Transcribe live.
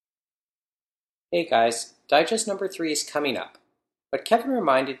Hey guys, digest number 3 is coming up, but Kevin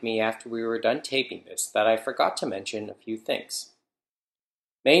reminded me after we were done taping this that I forgot to mention a few things.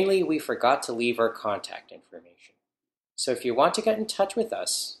 Mainly, we forgot to leave our contact information. So if you want to get in touch with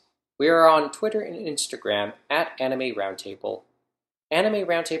us, we are on Twitter and Instagram at Anime Roundtable.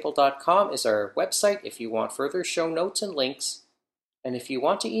 AnimeRoundtable.com is our website if you want further show notes and links, and if you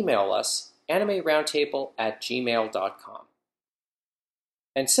want to email us, animeroundtable@gmail.com.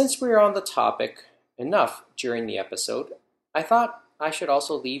 And since we're on the topic enough during the episode, I thought I should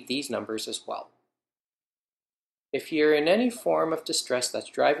also leave these numbers as well. If you're in any form of distress that's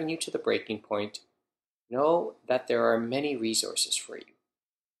driving you to the breaking point, know that there are many resources for you.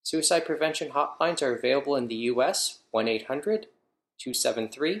 Suicide prevention hotlines are available in the US,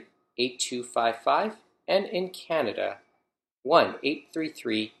 1-800-273-8255, and in Canada,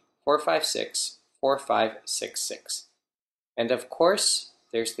 1-833-456-4566. And of course,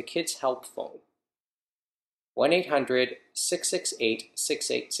 there's the Kids Help phone,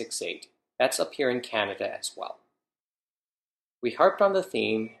 1-800-668-6868. That's up here in Canada as well. We harped on the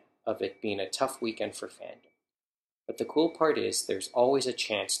theme of it being a tough weekend for fandom, but the cool part is there's always a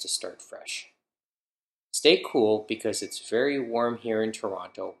chance to start fresh. Stay cool because it's very warm here in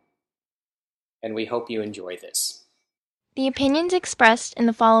Toronto, and we hope you enjoy this. The opinions expressed in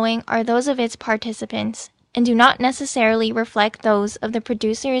the following are those of its participants and do not necessarily reflect those of the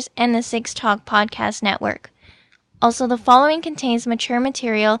producers and the Six Talk Podcast Network. Also, the following contains mature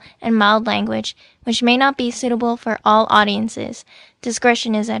material and mild language, which may not be suitable for all audiences.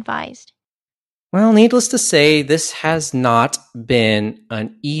 Discretion is advised. Well, needless to say, this has not been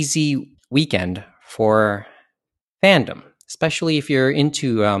an easy weekend for fandom, especially if you're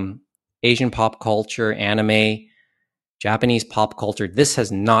into Asian pop culture, anime, Japanese pop culture. This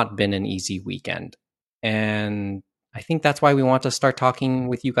has not been an easy weekend. And I think that's why we want to start talking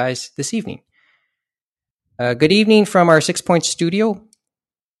with you guys this evening. Good evening from our 6 Point studio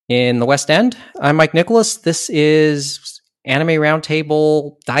in the West End. I'm Mike Nicholas. This is Anime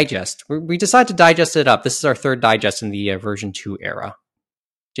Roundtable Digest. We decided to digest it up. This is our third digest in the version 2 era.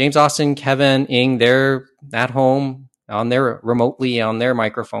 James Austin, Kevin, Ing, they're at home remotely on their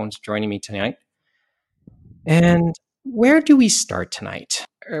microphones joining me tonight. And where do we start tonight?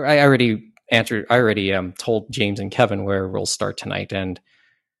 I already told James and Kevin where we'll start tonight. And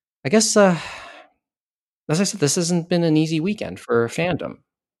I guess, as I said, this hasn't been an easy weekend for fandom.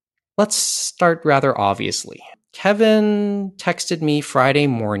 Let's start rather obviously. Kevin texted me Friday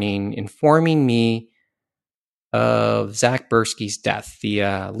morning informing me of Zach Bursky's death, the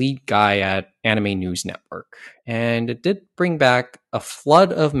lead guy at Anime News Network. And it did bring back a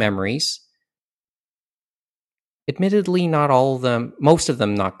flood of memories. Admittedly, not all of them, most of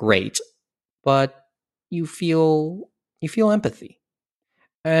them not great, but you feel empathy.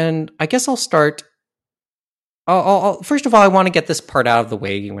 And I guess I'll start. First of all, I want to get this part out of the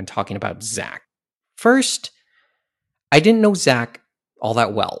way when talking about Zach. First, I didn't know Zach all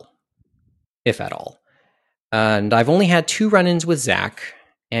that well, if at all. And I've only had 2 run-ins with Zach,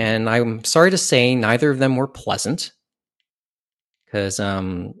 and I'm sorry to say neither of them were pleasant. Because,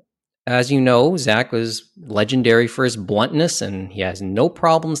 as you know, Zach was legendary for his bluntness, and he has no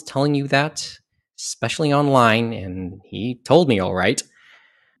problems telling you that, especially online, and he told me all right.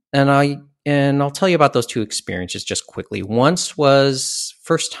 And I'll tell you about those 2 experiences just quickly. First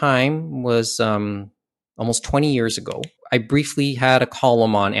time was almost 20 years ago. I briefly had a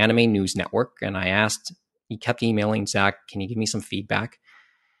column on Anime News Network, and he kept emailing Zach, can you give me some feedback?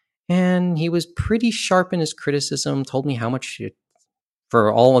 And he was pretty sharp in his criticism, told me how much,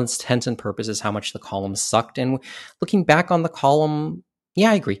 for all intents and purposes, how much the column sucked. And looking back on the column,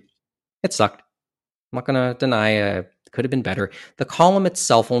 yeah, I agree. It sucked. I'm not going to deny it could have been better. The column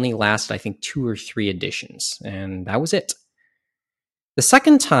itself only lasted, I think, 2 or 3 editions, and that was it. The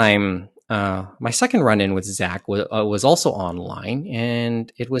second time, my second run-in with Zach was also online,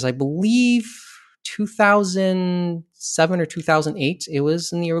 and it was, I believe, 2007 or 2008. It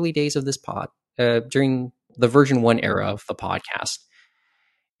was in the early days of this pod, during the version 1 era of the podcast.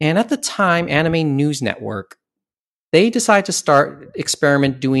 And at the time, Anime News Network, they decided to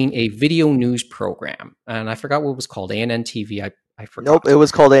experiment doing a video news program. And I forgot what it was called, ANN TV. I forgot. Nope, it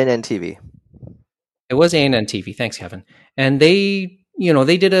was called ANN TV. It was ANN TV. Thanks, Kevin. And they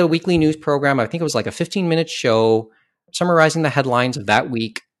did a weekly news program. I think it was like a 15-minute show summarizing the headlines of that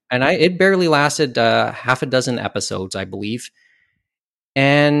week. And it barely lasted half a dozen episodes, I believe.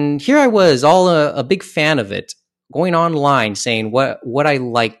 And here I was, all a big fan of it, going online saying what I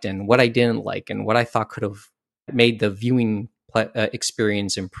liked and what I didn't like and what I thought could have made the viewing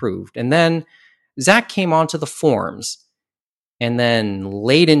experience improved. And then Zach came onto the forums, and then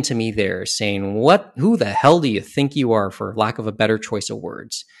laid into me there saying, who the hell do you think you are, for lack of a better choice of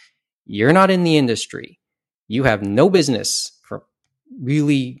words? You're not in the industry. You have no business for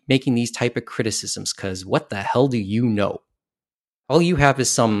really making these type of criticisms, because what the hell do you know? All you have is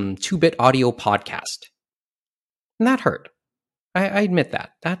some 2-bit audio podcast. And that hurt. I admit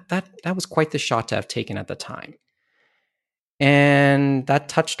that. That was quite the shot to have taken at the time. And that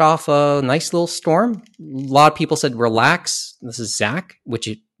touched off a nice little storm. A lot of people said, relax, this is Zach, which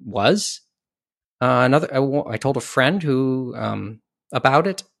it was. I told a friend who about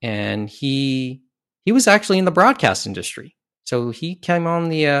it, and he was actually in the broadcast industry. So he came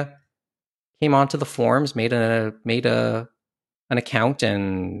onto the forums, made an account,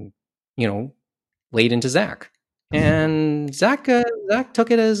 and laid into Zach. And Zach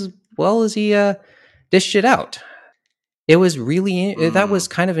took it as well as he dished it out. It was really that was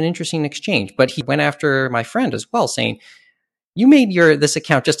kind of an interesting exchange. But he went after my friend as well, saying, "You made this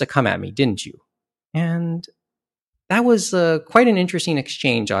account just to come at me, didn't you?" And that was quite an interesting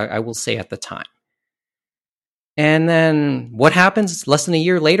exchange, I will say, at the time. And then what happens less than a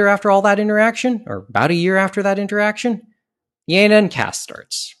year later after all that interaction, or about a year after that interaction? The ANN cast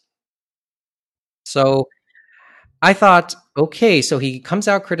starts. So I thought, okay, so he comes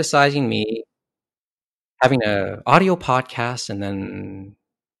out criticizing me, having an audio podcast, and then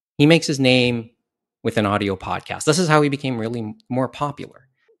he makes his name with an audio podcast. This is how he became really more popular.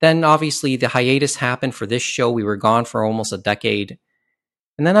 Then obviously the hiatus happened for this show. We were gone for almost a decade.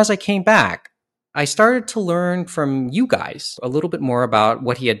 And then as I came back, I started to learn from you guys a little bit more about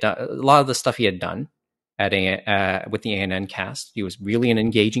what he had done, a lot of the stuff he had done with the ANN cast. He was really an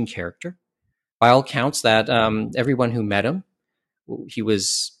engaging character. By all counts, that everyone who met him, he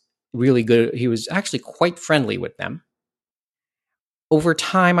was really good. He was actually quite friendly with them. Over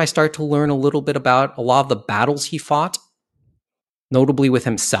time, I started to learn a little bit about a lot of the battles he fought, notably with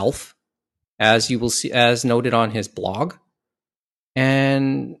himself, as you will see, as noted on his blog,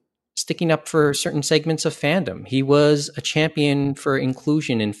 and sticking up for certain segments of fandom. He was a champion for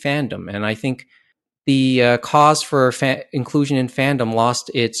inclusion in fandom, and I think the cause for inclusion in fandom lost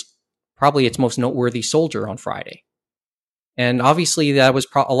probably its most noteworthy soldier on Friday. And obviously, that was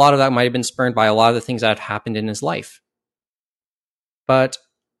a lot of that might have been spurned by a lot of the things that had happened in his life. But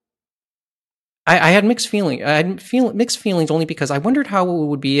I had mixed feelings. I had mixed feelings only because I wondered how it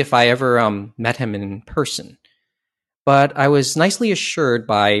would be if I ever met him in person. But I was nicely assured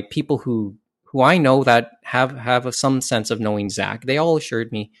by people who I know that have some sense of knowing Zach. They all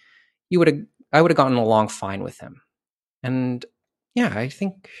assured me I would have gotten along fine with him. And yeah, I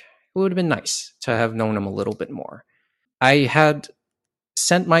think it would have been nice to have known him a little bit more. I had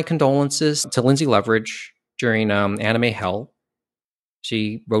sent my condolences to Lindsay Leverage during Anime Hell.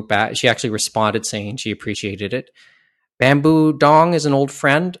 She wrote back. She actually responded saying she appreciated it. Bamboo Dong is an old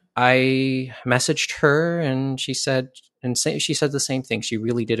friend. I messaged her, and she said the same thing. She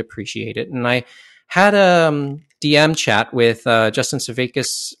really did appreciate it. And I had a DM chat with Justin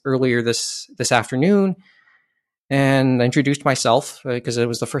Savakis earlier this afternoon, and I introduced myself because it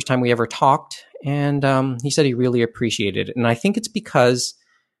was the first time we ever talked. And he said he really appreciated it. And I think it's because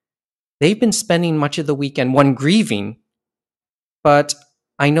they've been spending much of the weekend, one, grieving, but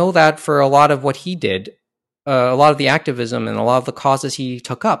I know that for a lot of what he did, a lot of the activism and a lot of the causes he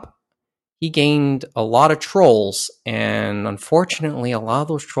took up, he gained a lot of trolls. And unfortunately, a lot of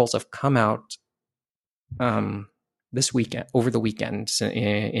those trolls have come out this weekend, over the weekend,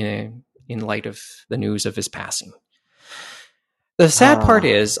 in light of the news of his passing. The sad part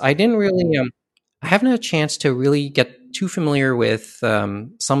is I didn't really, I haven't had a chance to really get too familiar with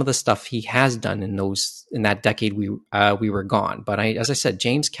some of the stuff he has done in that decade we were gone. But as I said,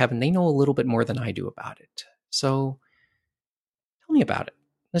 James, Kevin, they know a little bit more than I do about it. So tell me about it.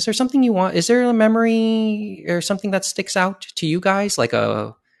 Is there something you want? Is there a memory or something that sticks out to you guys, like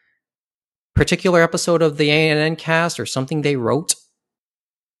a particular episode of the ANN cast or something they wrote?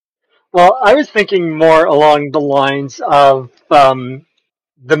 Well, I was thinking more along the lines of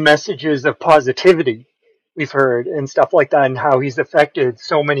the messages of positivity we've heard and stuff like that, and how he's affected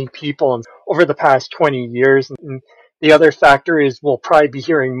so many people over the past 20 years. And the other factor is we'll probably be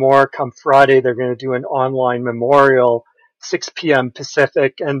hearing more come Friday. They're going to do an online memorial, 6 p.m.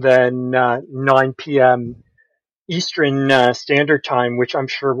 Pacific, and then 9 p.m. Eastern Standard Time, which I'm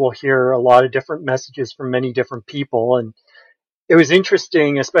sure we'll hear a lot of different messages from many different people. And it was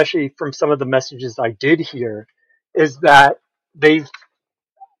interesting, especially from some of the messages I did hear, is that they've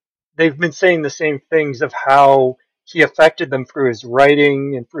been saying the same things of how he affected them through his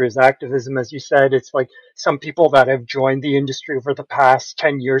writing and through his activism, as you said. It's like some people that have joined the industry over the past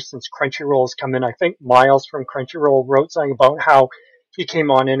 10 years since Crunchyroll's come in. I think Miles from Crunchyroll wrote something about how he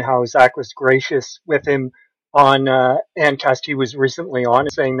came on and how Zach was gracious with him on Ancast. He was recently on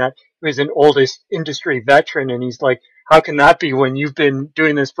saying that he was an oldest industry veteran, and he's like, how can that be when you've been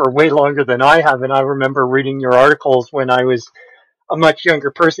doing this for way longer than I have? And I remember reading your articles when I was a much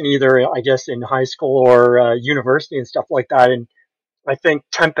younger person, either I guess in high school or university and stuff like that. And I think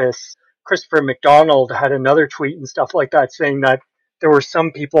Tempest, Christopher McDonald had another tweet and stuff like that saying that there were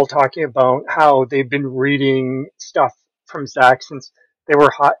some people talking about how they've been reading stuff from Zach since they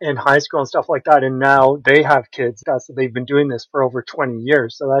were in high school and stuff like that, and now they have kids. So they've been doing this for over 20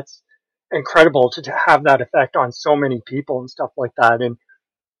 years. So that's incredible to have that effect on so many people and stuff like that. And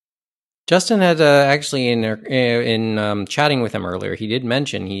Justin had actually in chatting with him earlier, he did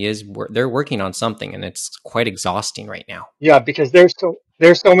mention they're working on something, and it's quite exhausting right now. Yeah, because there's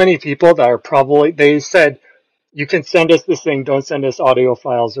so many people that are probably, they said you can send us this thing, don't send us audio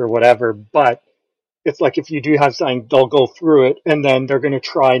files or whatever, but it's like if you do have something, they'll go through it and then they're going to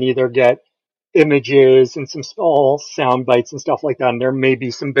try and either get images and some small sound bites and stuff like that. And there may be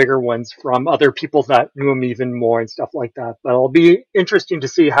some bigger ones from other people that knew him even more and stuff like that. But it'll be interesting to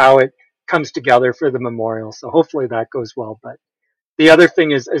see how it comes together for the memorial. So hopefully that goes well. But the other thing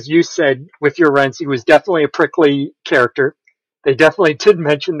is, as you said, with your Rents, he was definitely a prickly character. They definitely did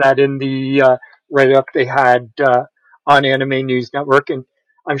mention that in the write-up they had on Anime News Network. And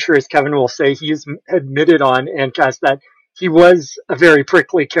I'm sure, as Kevin will say, he's admitted on Ancast that he was a very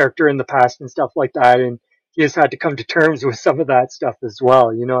prickly character in the past and stuff like that. And he has had to come to terms with some of that stuff as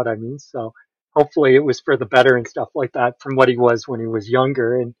well. You know what I mean? So hopefully it was for the better and stuff like that from what he was when he was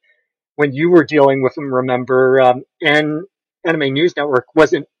younger. And when you were dealing with him, remember, and Anime News Network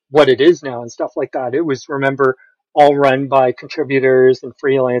wasn't what it is now and stuff like that. It was, remember, all run by contributors and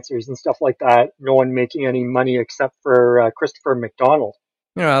freelancers and stuff like that. No one making any money except for Christopher McDonald.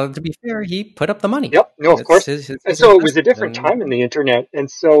 To be fair, he put up the money. Yep, no, of course. And so it was a different time in the internet. And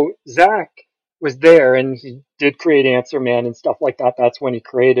so Zach was there and he did create Answer Man and stuff like that. That's when he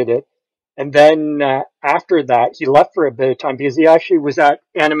created it. And then after that, he left for a bit of time because he actually was at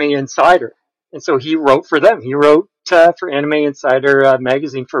Anime Insider. And so he wrote for them. He wrote for Anime Insider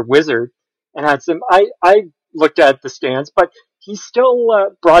magazine for Wizard and had some, I looked at the stands, but he still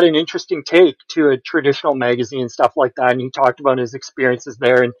brought an interesting take to a traditional magazine and stuff like that. And he talked about his experiences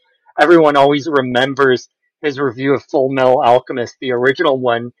there. And everyone always remembers his review of Full Metal Alchemist, the original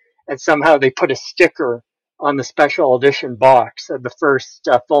one. And somehow they put a sticker on the special edition box of the first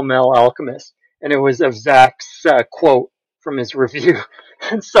Full Metal Alchemist. And it was of Zach's quote from his review.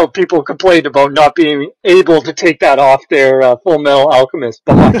 And so people complained about not being able to take that off their Full Metal Alchemist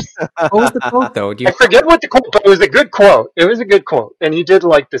box. What was the quote, though? I forget what the quote, but it was a good quote. It was a good quote. And he did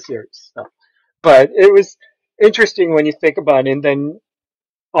like the series. So. But it was interesting when you think about it. And then,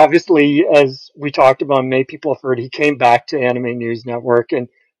 obviously, as we talked about, many people have heard, he came back to Anime News Network and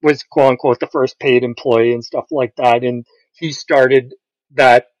was, quote unquote, the first paid employee and stuff like that. And he started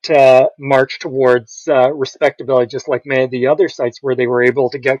that march towards respectability, just like many of the other sites where they were able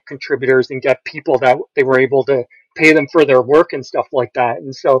to get contributors and get people that they were able to pay them for their work and stuff like that.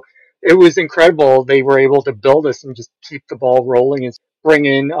 And so it was incredible. They were able to build this and just keep the ball rolling and bring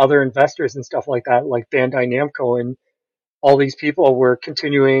in other investors and stuff like that, like Bandai Namco, and all these people were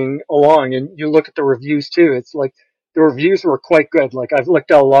continuing along. And you look at the reviews too. It's like the reviews were quite good. Like I've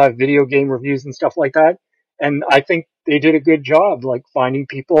looked at a lot of video game reviews and stuff like that. And I think they did a good job, like finding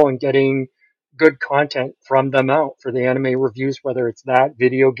people and getting good content from them out for the anime reviews, whether it's that,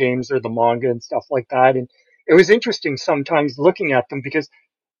 video games, or the manga and stuff like that. And it was interesting sometimes looking at them because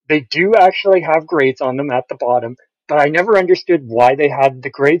they do actually have grades on them at the bottom, but I never understood why they had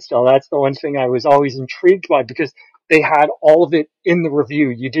the grade still. That's the one thing I was always intrigued by because they had all of it in the review.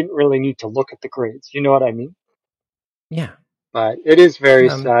 You didn't really need to look at the grades. You know what I mean? Yeah. But it is very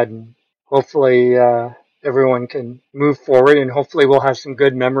sad, and hopefully everyone can move forward, and hopefully we'll have some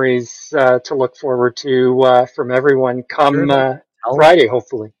good memories to look forward to from everyone come Friday,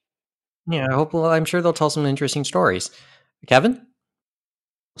 hopefully. Yeah, I'm sure they'll tell some interesting stories. Kevin?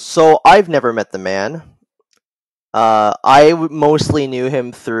 So I've never met the man. I mostly knew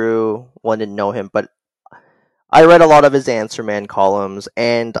him through, well, I didn't know him, but I read a lot of his Answer Man columns,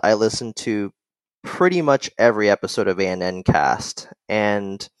 and I listened to pretty much every episode of ANNcast.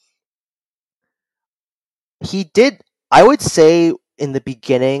 And he did, I would say, in the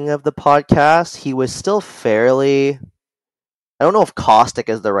beginning of the podcast, he was still fairly, I don't know if caustic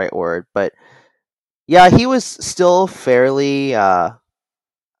is the right word, but yeah, he was still fairly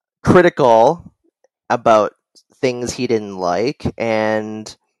critical about things he didn't like,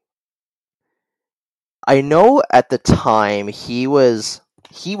 and I know at the time he was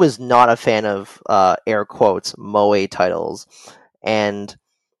not a fan of air quotes moe titles, and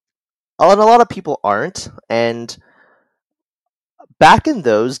a lot of people aren't. And back in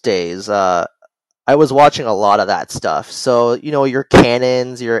those days, I was watching a lot of that stuff. So your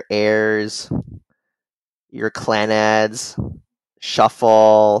Canons, your Airs, your Clannades,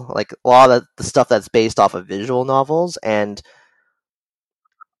 Shuffle, like a lot of the stuff that's based off of visual novels, and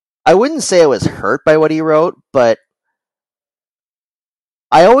I wouldn't say I was hurt by what he wrote, but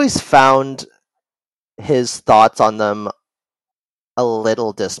I always found his thoughts on them a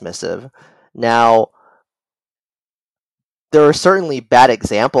little dismissive. Now, there are certainly bad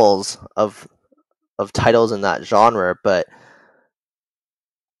examples of titles in that genre, but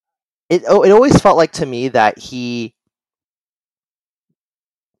it always felt like to me that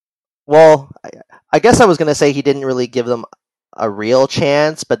I guess I was going to say he didn't really give them a real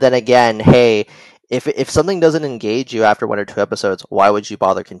chance, but then again, hey, if something doesn't engage you after 1 or 2 episodes, why would you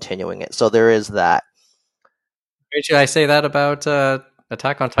bother continuing it? So there is that. Should I say that about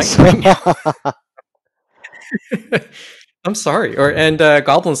Attack on Titan? I'm sorry, and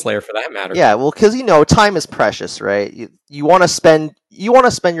Goblin Slayer for that matter. Yeah, well, because time is precious, right? You want to spend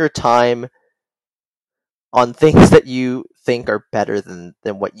your time on things that you think are better than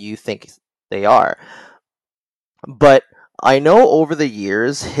what you think they are. But I know over the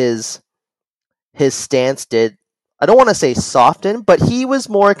years his stance did, I don't want to say soften, but he was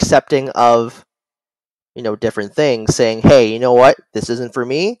more accepting of different things, saying, hey, you know what, this isn't for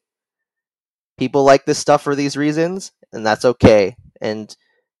me. People like this stuff for these reasons, and that's okay. And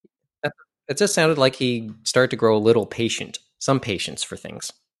it just sounded like he started to grow a little some patience for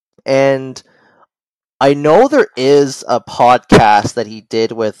things. And I know there is a podcast that he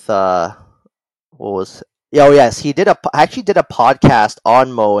did with he actually did a podcast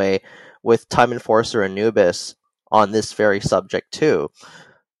on Moe with Time Enforcer Anubis on this very subject too.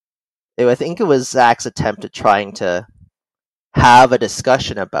 I think it was Zach's attempt at trying to have a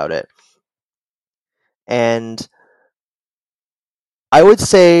discussion about it. And I would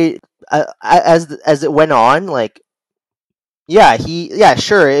say, as it went on, like,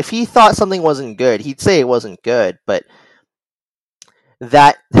 sure, if he thought something wasn't good, he'd say it wasn't good, but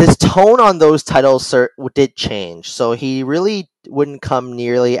that his tone on those titles did change, so he really wouldn't come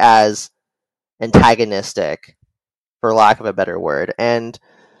nearly as antagonistic, for lack of a better word, and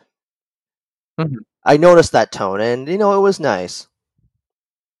I noticed that tone, and it was nice.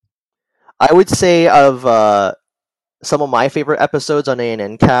 I would say of some of my favorite episodes on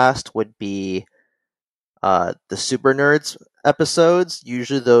ANN Cast would be the Super Nerds episodes.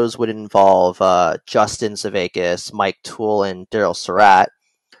 Usually those would involve Justin Savakis, Mike Toole, and Daryl Surratt.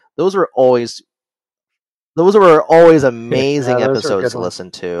 Those were always amazing episodes to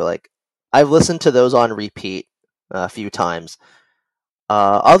listen to. Like, I've listened to those on repeat a few times.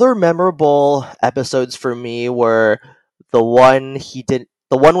 Other memorable episodes for me were the one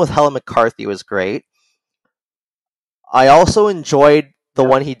with Helen McCarthy was great. I also enjoyed the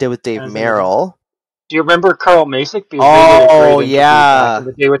one he did with Dave Merrill. Do you remember Carl Masick? Oh, yeah.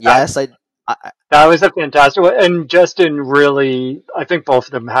 Yes, that was a fantastic one. And Justin really, I think both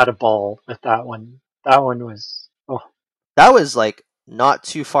of them had a ball with that one. That one was... Oh. That was, like, not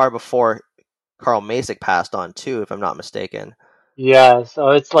too far before Carl Masick passed on, too, if I'm not mistaken. Yeah, so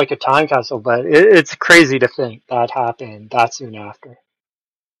it's like a time capsule, but it's crazy to think that happened that soon after.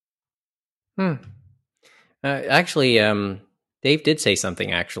 Actually, Dave did say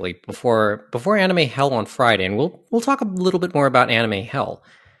something actually before Anime Hell on Friday, and we'll talk a little bit more about Anime Hell.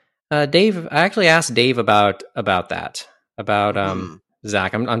 Dave, I actually asked Dave about that, about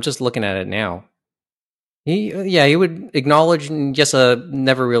Zach. I'm just looking at it now. He would acknowledge, just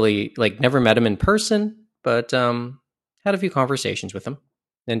never met him in person, but had a few conversations with him,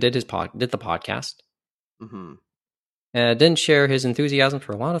 and did the podcast. Mm-hmm. Didn't share his enthusiasm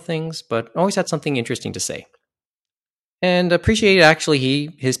for a lot of things, but always had something interesting to say. And appreciated actually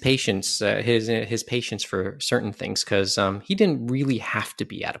his patience, his patience for certain things, because he didn't really have to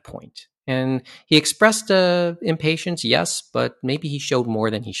be at a point. And he expressed impatience, yes, but maybe he showed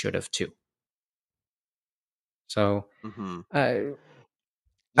more than he should have too. So, I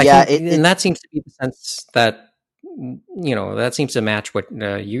think, and that seems to be the sense that that seems to match what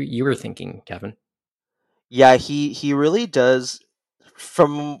you were thinking, Kevin. Yeah, he really does.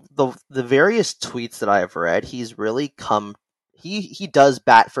 From the various tweets that I have read, he's really he does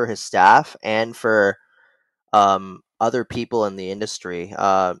bat for his staff and for other people in the industry.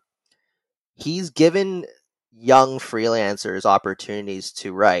 He's given young freelancers opportunities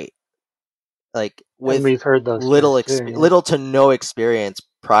to write, like And with we've heard those things too. Yeah. little to no experience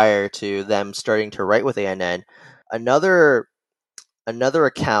prior to them starting to write with ANN. Another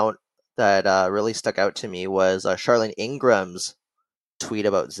account that really stuck out to me was Charlene Ingram's tweet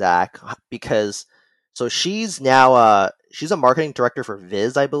about Zach, because so she's now she's a marketing director for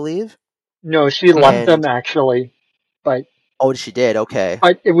Viz, I believe. No, she left And them actually, but oh, she did. Okay.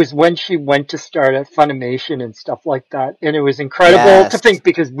 it was when she went to start at Funimation and stuff like that, and it was incredible to Yes. think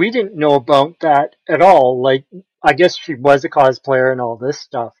because we didn't know about that at all. Like, I guess she was a cosplayer and all this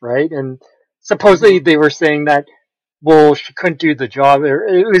stuff, right? And supposedly they were saying that, well, she couldn't do the job.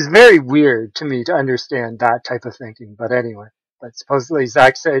 It was very weird to me to understand that type of thinking. But anyway, but supposedly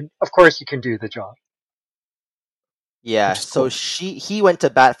Zach said, "Of course you can do the job." Yeah. which is So cool. he went to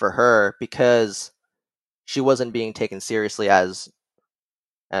bat for her because she wasn't being taken seriously, as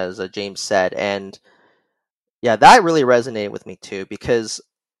James said, and yeah, that really resonated with me too, because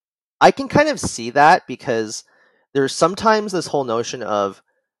I can kind of see that, because there's sometimes this whole notion of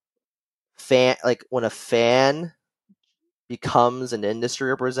fan, like when a fan becomes an industry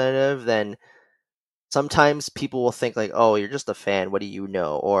representative, then sometimes people will think like, "Oh, you're just a fan. What do you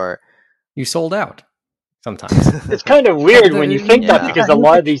know?" Or You sold out sometimes. It's kind of But weird when you think that Yeah. because a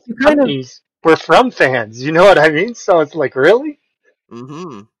lot of these you kind of. companies were from fans. You know what I mean? So it's like, really?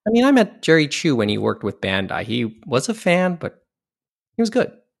 Mm-hmm. I mean, I met Jerry Chu when he worked with Bandai. He was a fan, but he was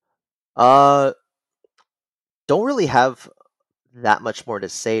good. Uh, don't really have that much more to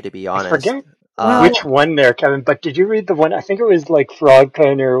say, to be I honest. forget Well, which one there, Kevin, but did you read the one? I think it was like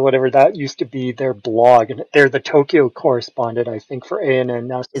Frogpen or whatever. That used to be their blog, and they're the Tokyo correspondent, I think, for ANN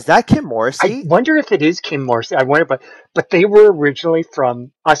now. Is that Kim I Morrissey? wonder if it is Kim Morrissey. I wonder, but they were originally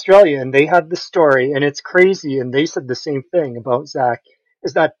from Australia, and they had the story, and it's crazy. And they said the same thing about Zach,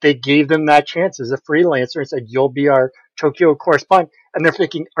 is that they gave them that chance as a freelancer and said, "You'll be our Tokyo correspondent." And they're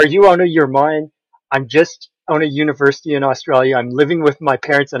thinking, "Are you out of your mind? I'm just on a university in Australia. I'm living with my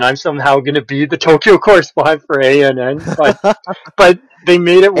parents, and I'm somehow going to be the Tokyo correspondent for ANN." But they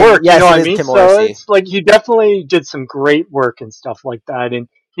made it And work. You know yes, what it I is mean? Kim So Morrissey. it's like he definitely did some great work and stuff like that, and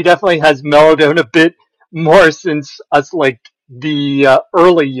he definitely has mellowed down a bit more since us like the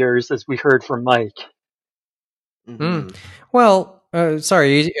early years, as we heard from Mike. Mm-hmm. well,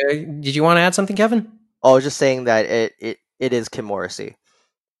 sorry. Did you want to add something, Kevin? Oh, I was just saying that it is Kim Morrissey.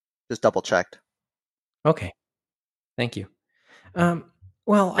 Just double checked. Okay, thank you. Um,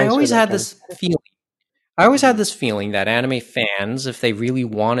 well, I Thanks for always that, had Kevin. this feeling. I always had Mm-hmm. this feeling that anime fans, if they really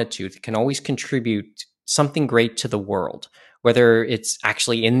wanted to, can always contribute something great to the world, whether it's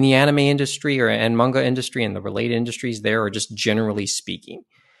actually in the anime industry or and manga industry and the related industries there, or just generally speaking.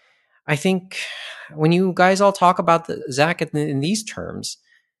 I think when you guys all talk about Zach in these terms,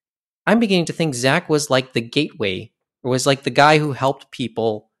 I'm beginning to think Zach was like the gateway, or was like the guy who helped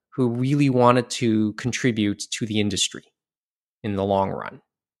people who really wanted to contribute to the industry in the long run,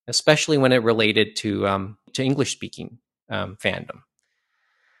 especially when it related to English speaking fandom.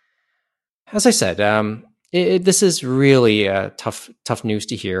 As I said, this is really tough news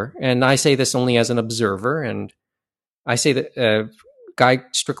to hear, and I say this only as an observer, and I say that guy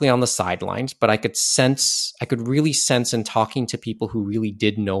strictly on the sidelines, but I could really sense in talking to people who really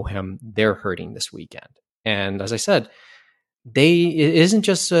did know him, they're hurting this weekend. And as I said, it isn't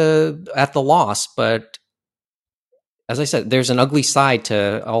just at the loss, but as I said, there's an ugly side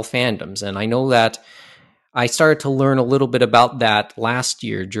to all fandoms, and I know that I started to learn a little bit about that last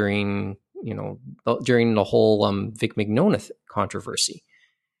year during during the whole Vic Mignogna controversy.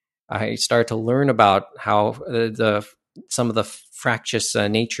 I started to learn about how some of the fractious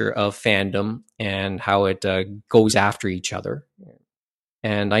nature of fandom and how it goes after each other.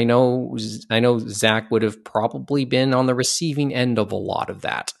 And I know Zach would have probably been on the receiving end of a lot of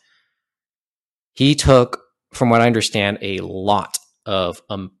that. He took, from what I understand, a lot of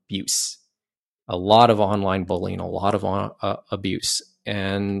abuse, a lot of online bullying, a lot of abuse,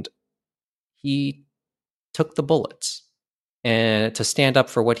 and he took the bullets and to stand up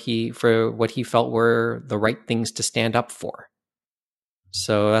for what he felt were the right things to stand up for.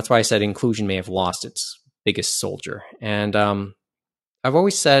 So that's why I said inclusion may have lost its biggest soldier. And I've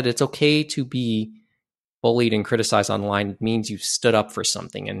always said it's okay to be bullied and criticized online. It means you stood up for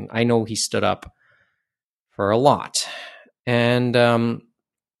something, and I know he stood up for a lot. And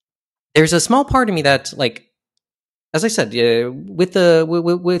there's a small part of me that, like, as I said, with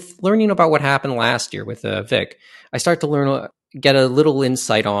learning about what happened last year with Vic, I start to get a little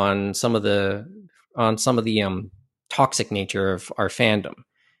insight on some of the toxic nature of our fandom.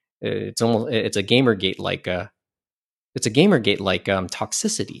 It's a GamerGate like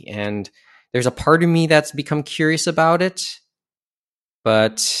toxicity, and there's a part of me that's become curious about it.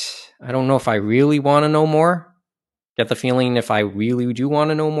 but I don't know if I really want to know more. Get the feeling if I really do want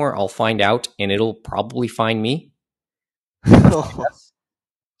to know more, I'll find out, and it'll probably find me.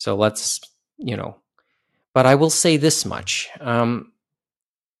 So let's, but I will say this much. To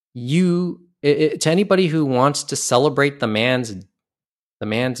anybody who wants to celebrate the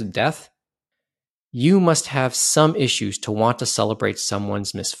man's death, you must have some issues to want to celebrate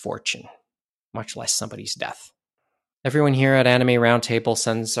someone's misfortune, much less somebody's death. Everyone here at Anime Roundtable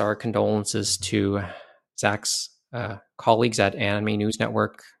sends our condolences to Zach's colleagues at Anime News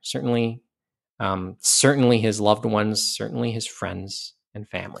Network. Certainly his loved ones, certainly his friends and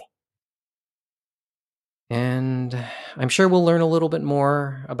family. And I'm sure we'll learn a little bit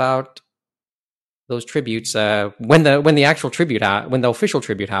more about those tributes when the official tribute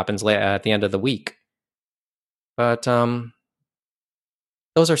happens at the end of the week. But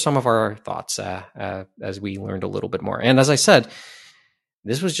those are some of our thoughts as we learned a little bit more. And as I said,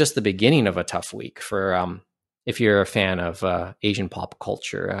 this was just the beginning of a tough week for if you're a fan of Asian pop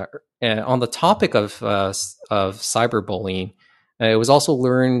culture. On the topic of cyberbullying, it was also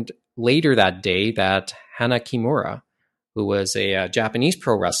learned later that day that Hana Kimura, who was a Japanese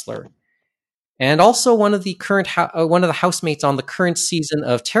pro wrestler, and also one of the housemates on the current season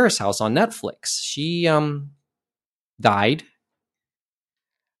of Terrace House on Netflix, she died,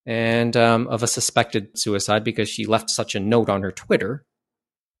 and of a suspected suicide because she left such a note on her Twitter.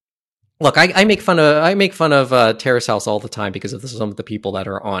 Look, I make fun of Terrace House all the time because of some of the people that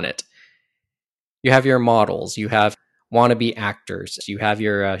are on it. You have your models, you have wannabe actors, you have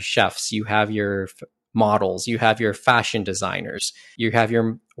your chefs, you have your models, you have your fashion designers, you have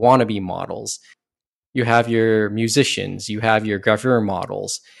your wannabe models, you have your musicians, you have your gravure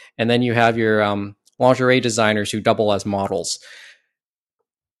models, and then you have your lingerie designers who double as models.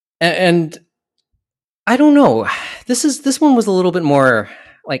 And I don't know. This one was a little bit more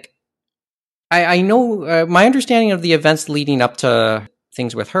like I know my understanding of the events leading up to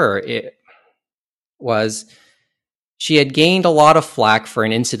things with her. It was she had gained a lot of flack for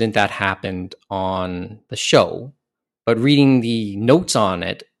an incident that happened on the show, but reading the notes on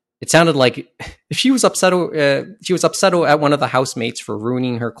it, it sounded like she was upset. She was upset at one of the housemates for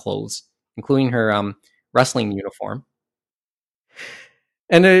ruining her clothes, including her wrestling uniform.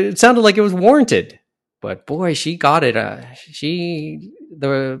 And it sounded like it was warranted, but boy, she got it.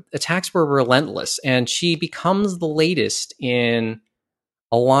 The attacks were relentless, and she becomes the latest in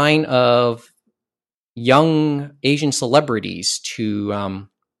a line of young Asian celebrities to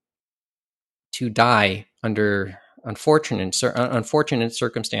die under unfortunate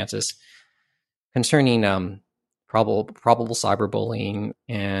circumstances concerning probable cyberbullying.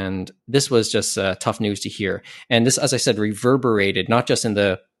 And this was just tough news to hear. And this, as I said, reverberated not just in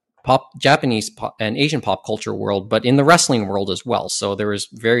the Japanese and Asian pop culture world, but in the wrestling world as well. So there was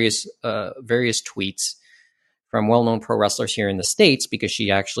various tweets from well-known pro wrestlers here in the States, because she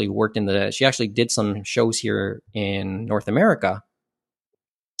actually did some shows here in North America,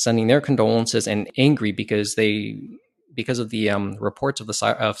 sending their condolences and angry because of the reports of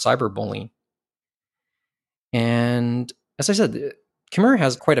cyberbullying. And as I said, Kimura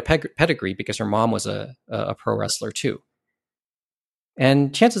has quite a pedigree because her mom was a pro wrestler too.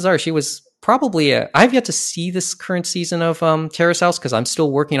 And chances are she was probably I've yet to see this current season of Terrace House because I'm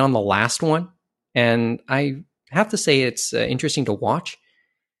still working on the last one. And I have to say it's interesting to watch.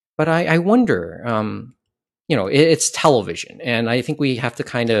 But I wonder, it's television. And I think we have to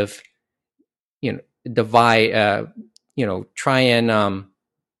kind of, divide, try and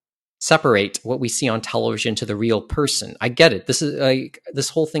separate what we see on television to the real person. I get it. This is like this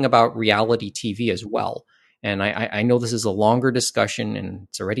whole thing about reality TV as well. And I know this is a longer discussion and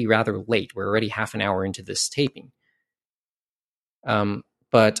it's already rather late. We're already half an hour into this taping.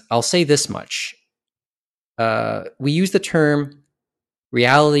 But I'll say this much. We use the term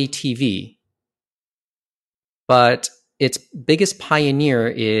reality TV, but its biggest pioneer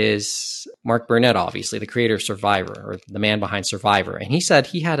is Mark Burnett, obviously, the creator of Survivor, or the man behind Survivor. And he said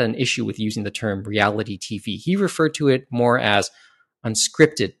he had an issue with using the term reality TV. He referred to it more as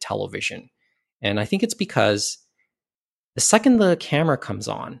unscripted television. And I think it's because the second the camera comes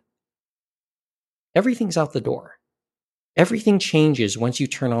on, everything's out the door. Everything changes once you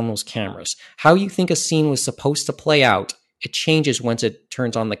turn on those cameras. How you think a scene was supposed to play out, it changes once it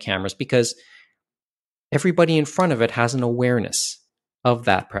turns on the cameras, because everybody in front of it has an awareness of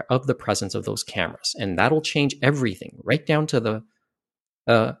the presence of those cameras, and that'll change everything, right down to the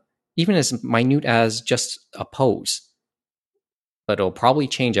even as minute as just a pose. But it'll probably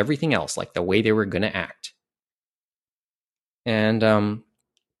change everything else, like the way they were going to act. And I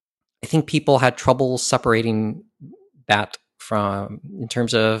think people had trouble separating that from in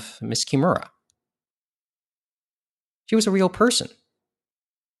terms of Miss Kimura. She was a real person.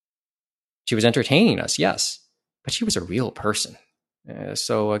 She was entertaining us, yes, but she was a real person.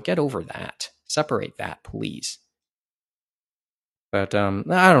 So get over that. Separate that, please. But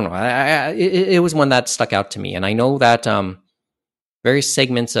I don't know. It was one that stuck out to me, and I know that various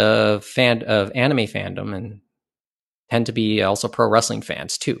segments of anime fandom and tend to be also pro wrestling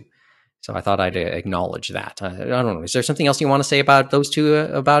fans too. So I thought I'd acknowledge that. I don't know. Is there something else you want to say about those two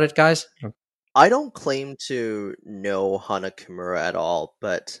about it, guys? I don't claim to know Hana Kimura at all,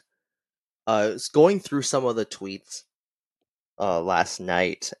 but I was going through some of the tweets last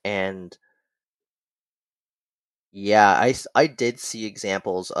night, and yeah, I did see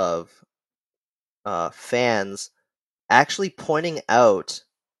examples of fans actually pointing out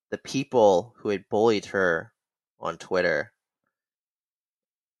the people who had bullied her on Twitter.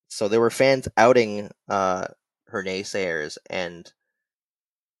 So there were fans outing her naysayers and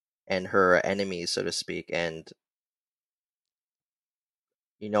her enemies, so to speak. And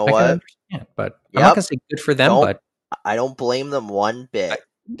you know I what? can understand, but I'm not going to say good for them, but I don't blame them one bit.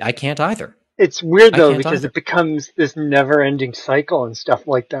 I can't either. It's weird I though can't because either. it becomes this never-ending cycle and stuff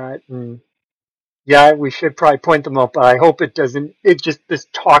like that. And yeah, we should probably point them out, but I hope it doesn't. It just this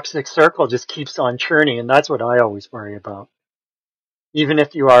toxic circle just keeps on churning, and that's what I always worry about. Even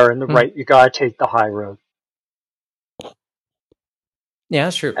if you are in the right, you gotta take the high road. Yeah,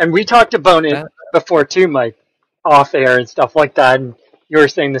 that's true. And we talked about it before too, Mike, off air and stuff like that. And you were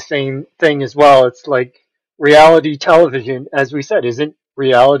saying the same thing as well. It's like reality television, as we said, isn't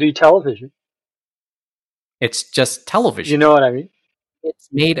reality television. It's just television. You know what I mean? It's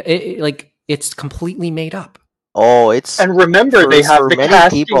made it's completely made up. Oh, it's and remember they have the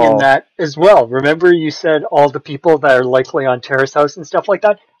casting in that as well. Remember you said all the people that are likely on Terrace House and stuff like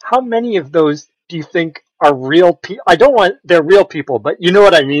that. How many of those do you think are real people? I don't want they're real people, but you know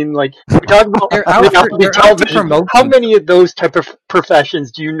what I mean. Like we talk about they're out to promote. How many of those type of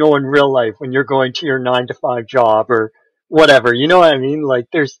professions do you know in real life when you're going to your 9-to-5 job or whatever? You know what I mean? Like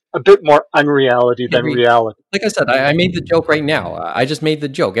there's a bit more unreality than reality. Like I said, I made the joke right now. I just made the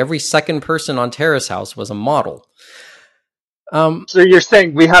joke. Every second person on Terrace House was a model. So you're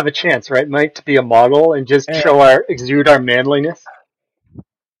saying we have a chance, right, Mike, to be a model and just exude our manliness?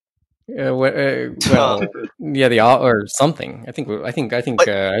 Well, yeah, or something. I think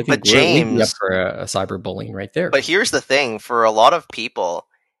but James, we'd be up for a cyberbullying right there. But here's the thing: for a lot of people,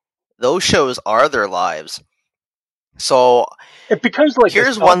 those shows are their lives. So it becomes like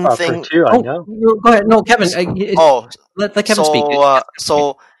here's one thing. Too, I know. Go ahead. No, Kevin. Let Kevin speak.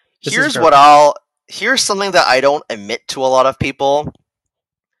 So here's something that I don't admit to a lot of people.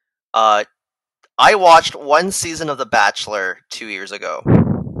 I watched one season of The Bachelor 2 years ago,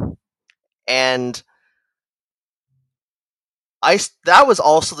 and that was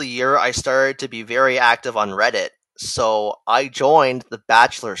also the year I started to be very active on Reddit. So I joined the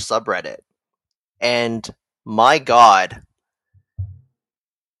Bachelor subreddit, and my God,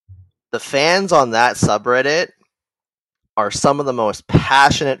 the fans on that subreddit are some of the most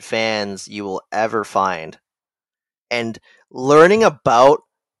passionate fans you will ever find. And learning about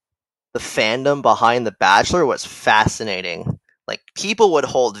the fandom behind The Bachelor was fascinating. Like, people would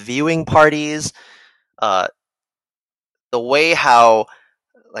hold viewing parties. The way how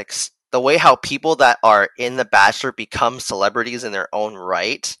people that are in The Bachelor become celebrities in their own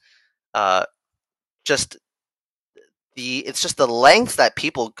right. It's just the lengths that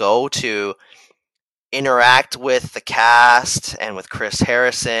people go to interact with the cast and with Chris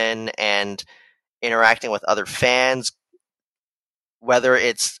Harrison and interacting with other fans, whether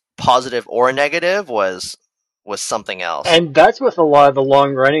it's positive or negative, was something else. And that's with a lot of the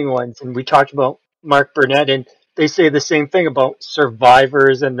long running ones. And we talked about Mark Burnett, and they say the same thing about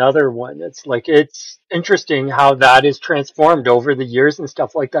Survivor's another one. It's like, it's interesting how that is transformed over the years and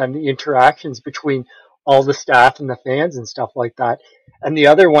stuff like that, and the interactions between all the staff and the fans and stuff like that. And the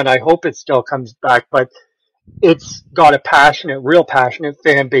other one, I hope it still comes back, but it's got a real passionate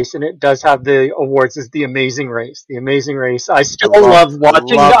fan base, and it does have the awards, is The Amazing Race. The Amazing Race. I still love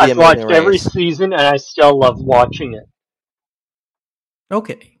watching it. I've watched every season, and I still love watching it.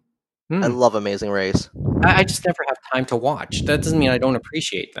 Okay. I love Amazing Race. I just never have time to watch. That doesn't mean I don't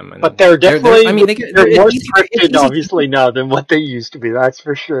appreciate them. But they're definitely, they're more scripted, obviously, now than what they used to be. That's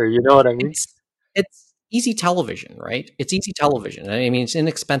for sure. You know what I mean? It's easy television, right? It's easy television. I mean, it's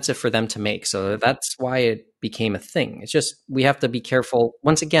inexpensive for them to make. So that's why it became a thing. It's just, we have to be careful.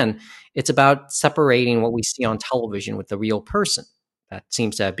 Once again, it's about separating what we see on television with the real person. That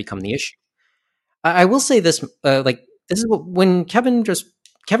seems to have become the issue. I will say this, this is what, when Kevin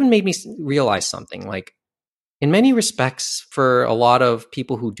made me realize something. Like, in many respects, for a lot of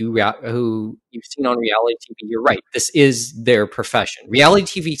people who who you've seen on reality TV, you're right. This is their profession.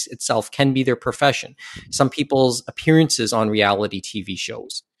 Reality TV itself can be their profession. Some people's appearances on reality TV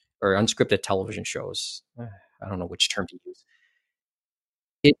shows or unscripted television shows, I don't know which term to use.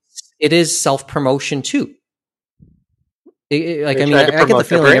 It is self promotion too. I get the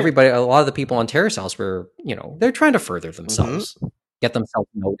feeling a lot of the people on Terrace House were, they're trying to further themselves, get themselves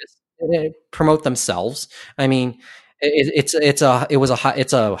noticed, promote themselves. I mean, it's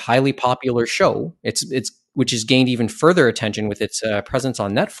a highly popular show. Which has gained even further attention with its presence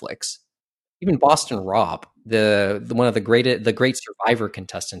on Netflix. Even Boston Rob, the one of the great Survivor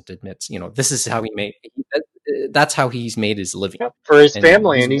contestant, admits, this is how he made. That's how he's made his living for his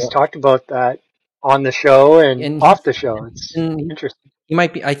family, and he's talked about that on the show and off the show. It's interesting. He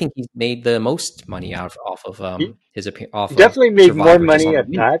might be. I think he's made the most money off of his off. He definitely made more money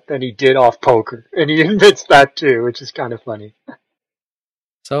at that than he did off poker, and he admits that too, which is kind of funny.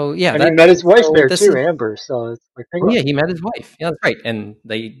 So yeah, and he met his wife there too, Amber. So it's like, yeah, he met his wife. Yeah, that's right. And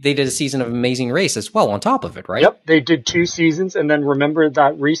they did a season of Amazing Race as well on top of it, right? Yep, they did 2 seasons, and then remember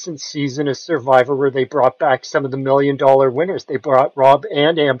that recent season of Survivor where they brought back some of the $1 million winners. They brought Rob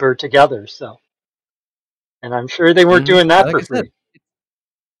and Amber together. So, and I'm sure they weren't doing that for free.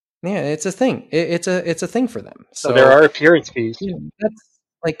 Yeah, it's a thing. It's a thing for them. So there are appearance fees. That's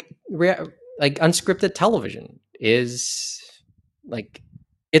like unscripted television is like.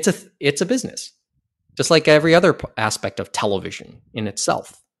 It's a business, just like every other aspect of television in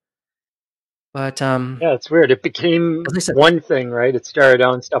itself. But yeah, it's weird. It became one thing, right? It started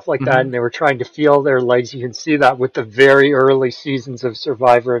out and stuff like that, and they were trying to feel their legs. You can see that with the very early seasons of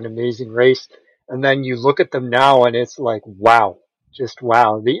Survivor and Amazing Race, and then you look at them now, and it's like, wow, just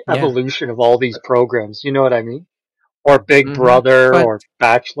wow, the evolution of all these programs. You know what I mean? Or Big Brother, or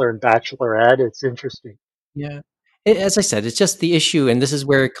Bachelor and Bachelorette. It's interesting. Yeah. As I said, it's just the issue, and this is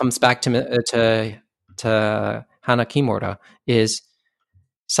where it comes back to Hana Kimura, is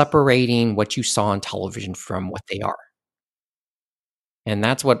separating what you saw on television from what they are. And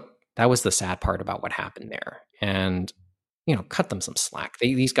that was the sad part about what happened there. And cut them some slack.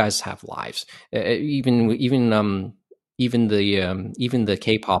 These guys have lives. Even the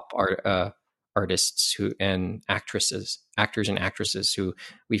K-pop artists and actors and actresses who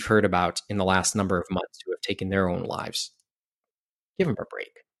we've heard about in the last number of months who have taken their own lives. Give them a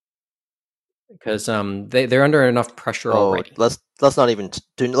break, because they're under enough pressure already. Let's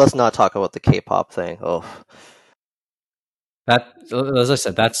not talk about the K-pop thing. Oh, that, as I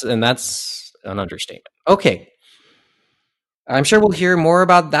said, that's an understatement. Okay, I'm sure we'll hear more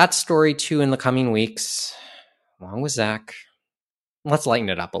about that story too in the coming weeks, along with Zach. Let's lighten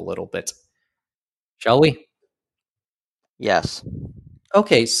it up a little bit. Shall we? Yes.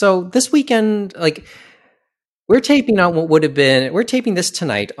 Okay, so this weekend, we're taping on we're taping this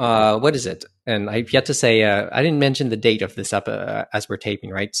tonight. What is it? And I've yet to say, I didn't mention the date of this as we're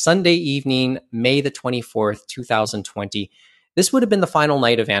taping, right? Sunday evening, May the 24th, 2020. This would have been the final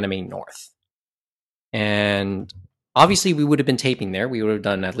night of Anime North. And obviously we would have been taping there. We would have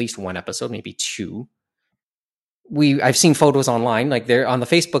done at least one episode, maybe two. I've seen photos online, like they're on the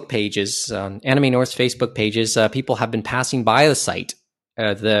Facebook pages, Anime North's Facebook pages. People have been passing by the site,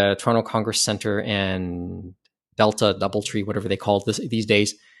 the Toronto Congress Center and Delta Doubletree, whatever they call this these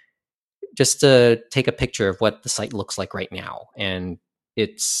days, just to take a picture of what the site looks like right now. And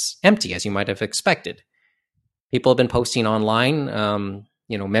it's empty, as you might have expected. People have been posting online,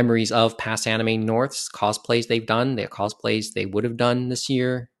 memories of past Anime North's cosplays they've done, their cosplays they would have done this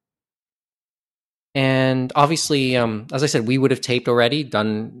year. And obviously, as I said, we would have taped already.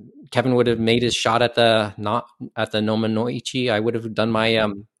 Kevin would have made his shot at the Noma Noichi. I would have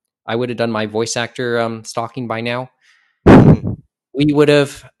done my voice actor stalking by now. We would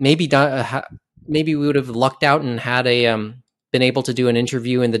have maybe we would have lucked out and had been able to do an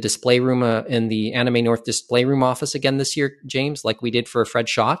interview in the display room in the Anime North display room office again this year, James, like we did for Fred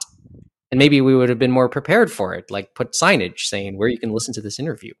Schott. And maybe we would have been more prepared for it, like put signage saying where you can listen to this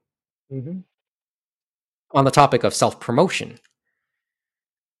interview. Mm-hmm. On the topic of self-promotion,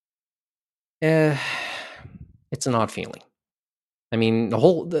 it's an odd feeling. I mean,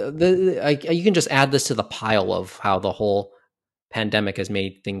 you can just add this to the pile of how the whole pandemic has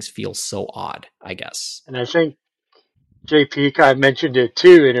made things feel so odd, I guess. And I think JP kind of mentioned it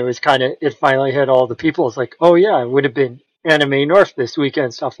too, and it finally hit all the people. It's like, oh yeah, I would have been Anime North this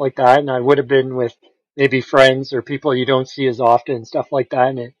weekend, stuff like that, and I would have been with maybe friends or people you don't see as often, stuff like that,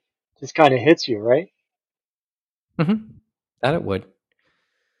 and it just kind of hits you, right? Mm-hmm. That it would.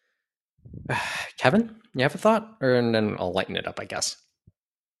 Kevin, you have a thought? And then I'll lighten it up, I guess.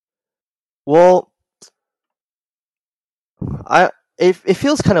 Well, it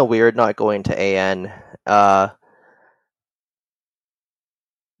feels kind of weird not going to AN.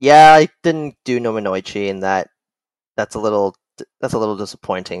 Yeah, I didn't do Nominoichi, and that's a little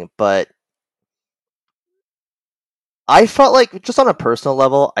disappointing. But I felt like, just on a personal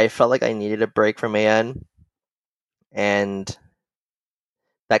level, I felt like I needed a break from AN, and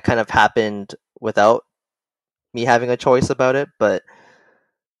that kind of happened without me having a choice about it. But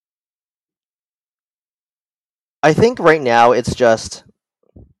I think right now it's just,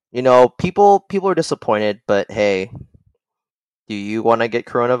 people are disappointed, but hey, do you want to get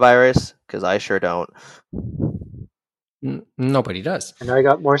coronavirus? Because I sure don't. Nobody does. And I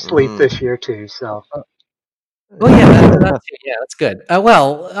got more sleep this year too, so. Oh yeah, that's good.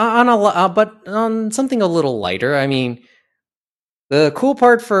 But on something a little lighter. I mean, the cool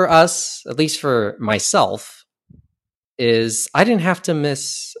part for us, at least for myself, is I didn't have to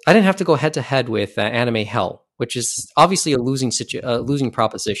go head to head with Anime Hell, which is obviously a losing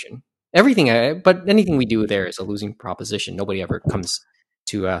proposition. But anything we do there is a losing proposition. Nobody ever comes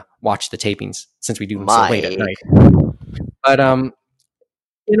to watch the tapings since we do them so late at night. But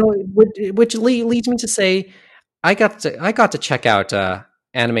which leads me to say, I got to check out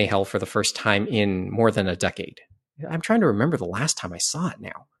Anime Hell for the first time in more than a decade. I'm trying to remember the last time I saw it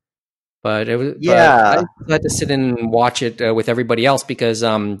now. But I had to sit in and watch it with everybody else because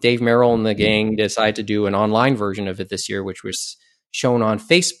Dave Merrill and the gang decided to do an online version of it this year, which was shown on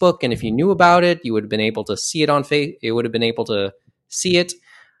Facebook. And if you knew about it, you would have been able to see it on You would have been able to see it.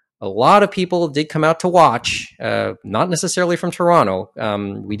 A lot of people did come out to watch, not necessarily from Toronto.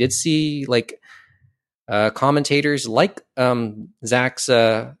 We did see commentators like Zach's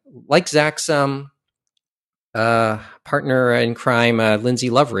partner in crime,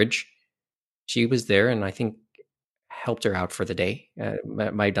 Lindsay Loveridge. She was there, and I think helped her out for the day.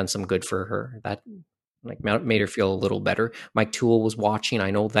 Might have done some good for her. That made her feel a little better. Mike Toole was watching.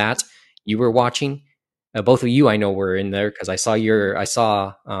 I know that you were watching. Both of you, I know, were in there because I saw you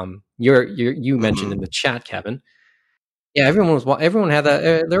mentioned in the chat, Kevin. Yeah, everyone had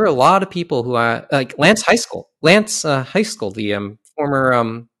that. There were a lot of people who like Lance Heiskell, the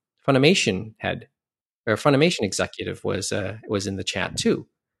former Funimation head or Funimation executive was in the chat too.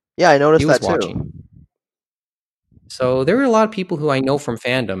 Yeah, I noticed that watching. too. So there were a lot of people who I know from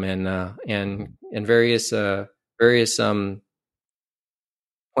fandom and various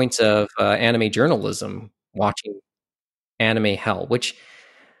points of anime journalism watching Anime Hell, which,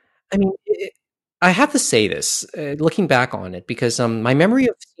 I mean, I have to say this, looking back on it, because my memory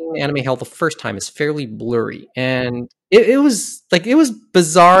of seeing Anime Hell the first time is fairly blurry, and it was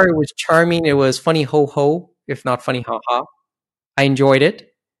bizarre, it was charming, it was funny ho ho, if not funny ha ha. I enjoyed it.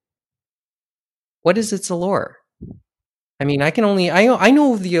 What is its allure? I mean, I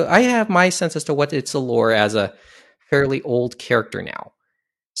have my sense as to what its allure as a fairly old character now.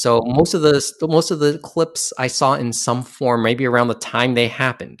 So most of the clips I saw in some form, maybe around the time they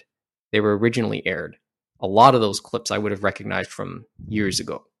happened, they were originally aired. A lot of those clips I would have recognized from years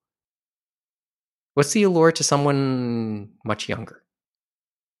ago. What's the allure to someone much younger?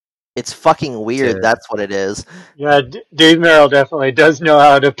 It's fucking weird. That's what it is. Yeah, Dave Merrill definitely does know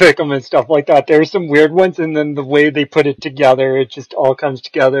how to pick them and stuff like that. There's some weird ones, and then the way they put it together, it just all comes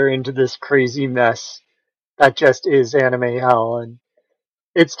together into this crazy mess that just is Anime Hell. And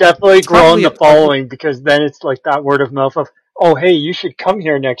it's definitely grown the following because then it's like that word of mouth of, oh, hey, you should come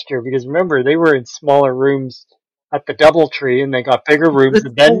here next year. Because remember, they were in smaller rooms at the Doubletree, and they got bigger rooms.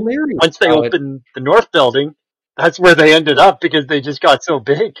 And then once they opened the North Building, that's where they ended up because they just got so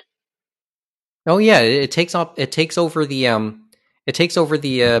big. Oh yeah, it takes over the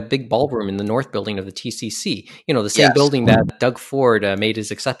big ballroom in the North Building of the TCC. You know, the same building that Doug Ford made his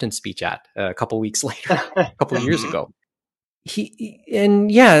acceptance speech at a couple weeks later, a couple of years ago. You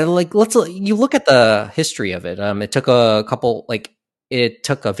look at the history of it. It took it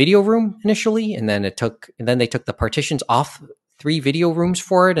took a video room initially, and then they took the partitions off 3 video rooms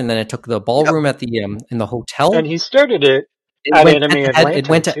for it, and then it took the ballroom at the in the hotel. And he started it at Anime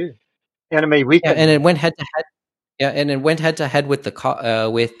Atlanta too. Anime Weekend, and it went head to head. Yeah, and it went head to head with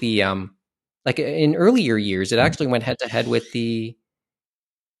the like in earlier years, it actually went head to head with the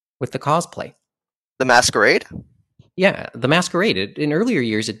cosplay, the Masquerade. Yeah, the Masquerade. In earlier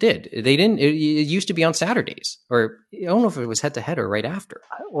years, it did. They didn't. It used to be on Saturdays, or I don't know if it was head to head or right after.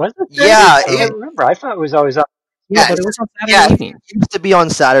 Was it? Yeah, I don't remember. I thought it was always up. Yeah, but it was on Saturday evening. It used to be on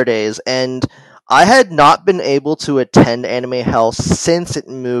Saturdays, and I had not been able to attend Anime Hell since it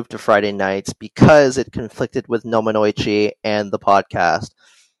moved to Friday nights because it conflicted with Nominoichi and the podcast.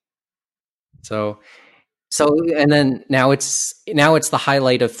 So, and then now it's the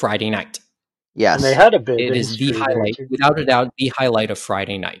highlight of Friday night. Yes. And they had a bit It of is the history there highlight, too. without a doubt, the highlight of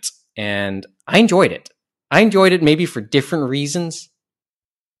Friday night. And I enjoyed it. I enjoyed it maybe for different reasons.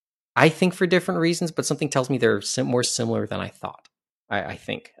 I think for different reasons, but something tells me they're more similar than I thought. I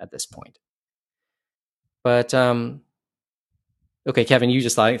think at this point. But okay, Kevin, you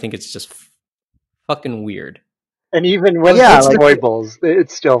just I think it's just fucking weird. And even when Yeah, there's like foibles,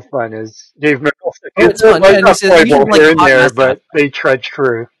 it's still fun. As Dave Merrill said, Oh, it's there fun. was And a it's you foible just like here the and hot there, mess but aspect. they trudged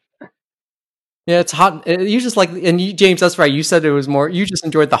through. Yeah, it's hot. You just like, and you, James, that's right. You said it was more. You just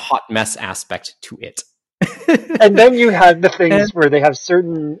enjoyed the hot mess aspect to it. And then you had the things And- where they have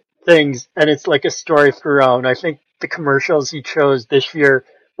certain things, and it's like a story for their own. I think the commercials he chose this year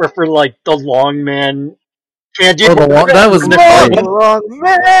were for like the long man candy. Oh, that was And the great. short one.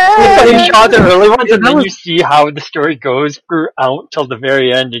 man. But you shot the early ones, Yeah, and that then was- you see how the story goes throughout till the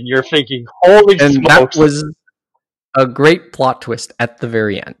very end, and you're thinking, "Holy and that smokes!" was a great plot twist at the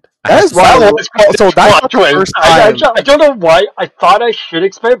very end. That is That why. was quite So a that's plot not the twist. first I time. don't know why. I thought I should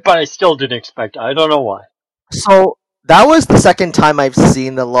expect, but I still didn't expect. I don't know why. So that was the second time I've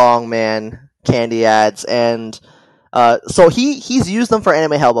seen the Long Man candy ads, and so he's used them for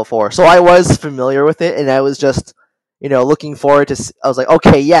Anime Hell before, so I was familiar with it, and I was just looking forward to. I was like,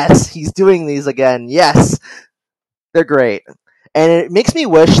 okay, yes, he's doing these again. Yes, they're great, and it makes me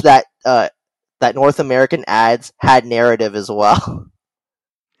wish that that North American ads had narrative as well.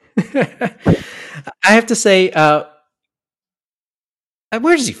 I have to say, where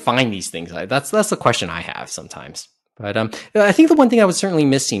does he find these things? That's the question I have sometimes. But I think the one thing I was certainly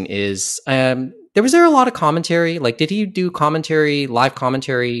missing is there was a lot of commentary. Like, did he do commentary, live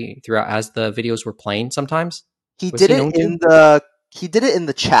commentary throughout as the videos were playing? Sometimes He Was did he it known to? in the he did it in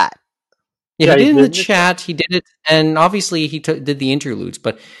the chat. Yeah, Yeah, he he did in did the in the chat. He did it, and obviously he did the interludes.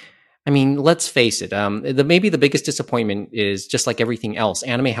 But I mean, let's face it. Maybe the biggest disappointment is just like everything else.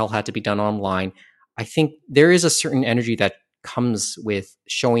 Anime Hell had to be done online. I think there is a certain energy that comes with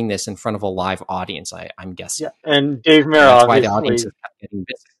showing this in front of a live audience. I'm guessing, Yeah, and Dave and Merrill that's why the audience obviously. is getting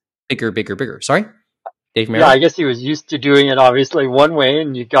bigger, bigger, bigger. Sorry, Dave Yeah, Merrill. I guess he was used to doing it obviously one way,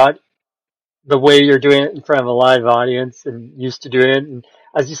 and you got the way you're doing it in front of a live audience and used to doing it. And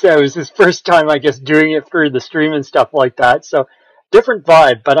as you said, it was his first time, I guess, doing it through the stream and stuff like that. So different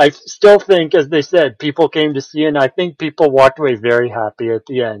vibe, but I still think, as they said, people came to see it, and I think people walked away very happy at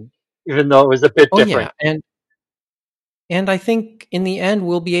the end, even though it was a bit Oh yeah, different. and I think in the end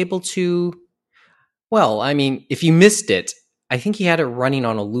we'll be able to. Well, I mean, if you missed it, I think he had it running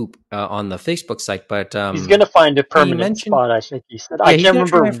on a loop on the Facebook site. But He's going to find a he permanent mentioned, spot, I think he said. yeah, I he's can't going to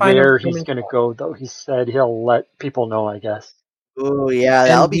try remember and find a where he's permanent going to spot. go, though. He said he'll let people know, I guess. Oh yeah,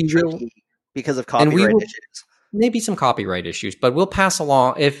 that'll And be we will, tricky because of and we copyright will issues. maybe some copyright issues, but we'll pass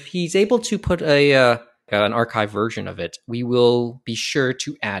along if he's able to put an archive version of it. We will be sure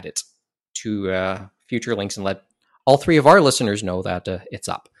to add it to future links and let all three of our listeners know that it's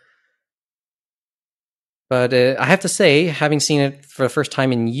up. But I have to say, having seen it for the first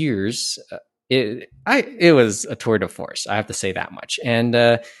time in years, it was a tour de force. I have to say that much. And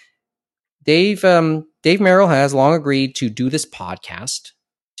Dave Merrill has long agreed to do this podcast,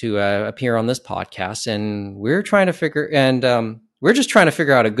 to appear on this podcast, and we're just trying to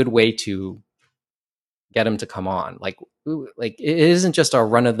figure out a good way to get him to come on. Like it isn't just a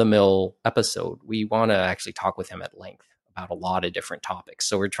run of the mill episode. We want to actually talk with him at length about a lot of different topics.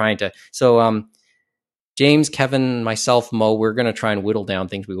 So we're trying to. So James, Kevin, myself, Mo, we're going to try and whittle down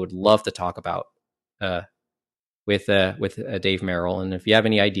things we would love to talk about with Dave Merrill. And if you have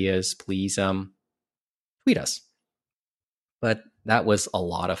any ideas, please tweet us. But that was a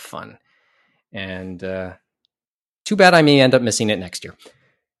lot of fun. And too bad I may end up missing it next year.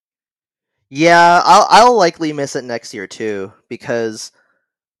 Yeah, I'll likely miss it next year too, because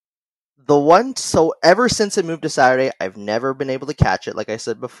so ever since it moved to Saturday, I've never been able to catch it, like I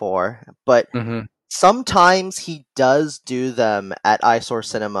said before. But sometimes he does do them at Eyesore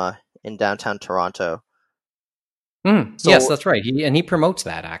Cinema in downtown Toronto. So, yes, that's right. He promotes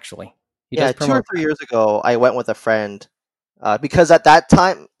that, actually. He does 2 or 3 that. years ago, I went with a friend because at that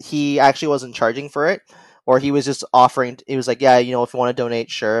time he actually wasn't charging for it, or he was just offering. He was like, "Yeah, if you want to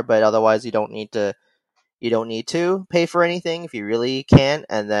donate, sure, but otherwise you don't need to. You don't need to pay for anything if you really can't."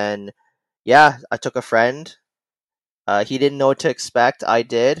 And then, yeah, I took a friend. He didn't know what to expect. I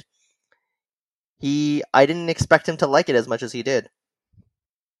did. I didn't expect him to like it as much as he did.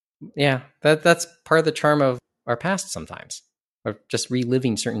 Yeah, that's part of the charm of our past sometimes, or just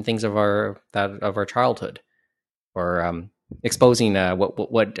reliving certain things of our childhood, or exposing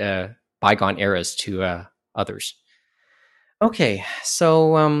what bygone eras to others. Okay,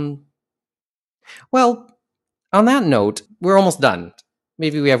 so well, on that note, we're almost done.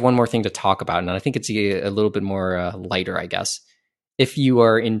 maybe we have one more thing to talk about, and I think it's a little bit more lighter, I guess, if you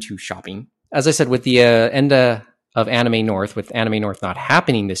are into shopping. As I said, with the end of Anime North, with Anime North not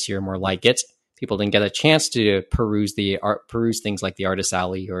happening this year, more like it, people didn't get a chance to peruse things like the Artist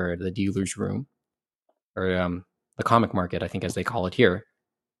Alley or the Dealer's Room, or the comic market, I think, as they call it here.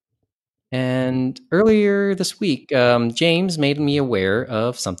 And earlier this week, James made me aware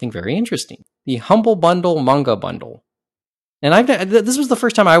of something very interesting: the Humble Bundle manga bundle. And this was the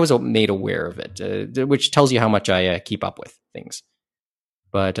first time I was made aware of it, which tells you how much I keep up with things.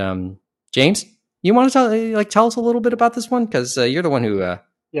 But James, you want to tell us a little bit about this one, because you're the one who.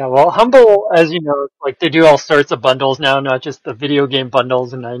 Yeah, well, Humble, as you know, like they do all sorts of bundles now, not just the video game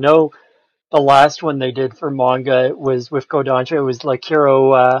bundles. And I know the last one they did for manga was with Kodansha. It was like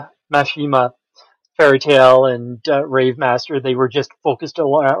Hiro Mashima, Fairy Tail, and Rave Master. They were just focused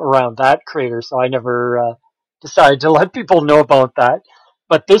around that creator, so I never decided to let people know about that.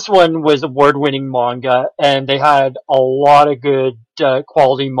 But this one was award-winning manga, and they had a lot of good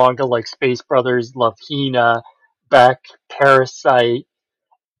quality manga like Space Brothers, Love Hina, Beck, Parasite,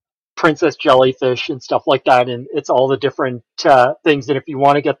 Princess Jellyfish, and stuff like that. And it's all the different things. And if you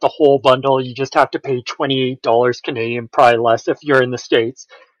want to get the whole bundle, you just have to pay $28 Canadian, probably less if you're in the States.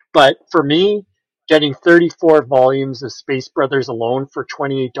 But for me, getting 34 volumes of Space Brothers alone for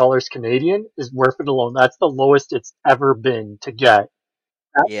 $28 Canadian is worth it alone. That's the lowest it's ever been to get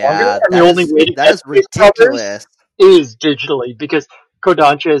that manga. Yeah, And the only way to that get is Space Brothers ridiculous. is digitally, because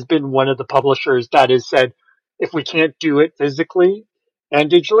Kodansha has been one of the publishers that has said, if we can't do it physically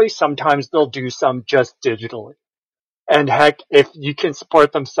and digitally, sometimes they'll do some just digitally. And heck, if you can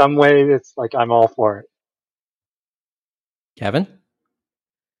support them some way, it's like, I'm all for it. Kevin?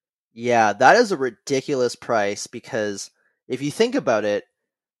 Yeah, that is a ridiculous price, because if you think about it,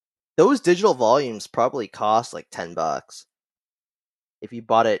 those digital volumes probably cost like $10 if you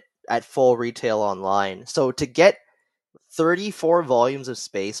bought it at full retail online. So to get 34 volumes of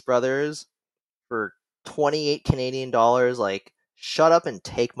Space Brothers for 28 Canadian dollars, like, shut up and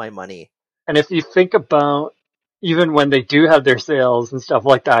take my money. And if you think about, even when they do have their sales and stuff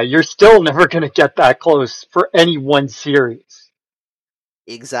like that, you're still never going to get that close for any one series.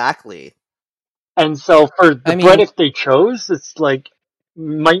 Exactly. And so for the bread, if they chose, it's like,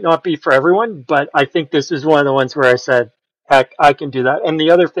 might not be for everyone, but I think this is one of the ones where I said, heck, I can do that. And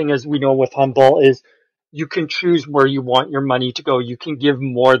the other thing, as we know with Humble, is you can choose where you want your money to go. You can give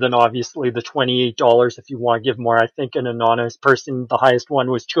more than obviously the $28 if you want to give more. I think an anonymous person, the highest one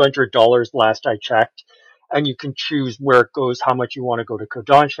was $200 last I checked. And you can choose where it goes, how much you want to go to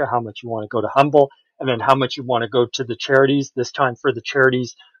Kodansha, how much you want to go to Humble, and then how much you want to go to the charities. This time for the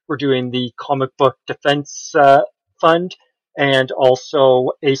charities, we're doing the Comic Book Defense Fund and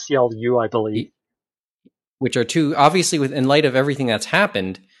also ACLU, I believe. Which are two, obviously, in light of everything that's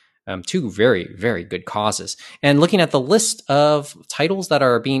happened, two very, very good causes. And looking at the list of titles that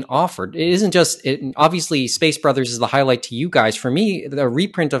are being offered, it isn't just, obviously, Space Brothers is the highlight to you guys. For me, the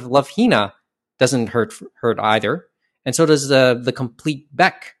reprint of Love Hina doesn't hurt either. And so does the complete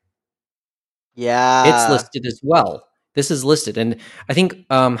Beck. Yeah. It's listed as well. This is listed. And I think,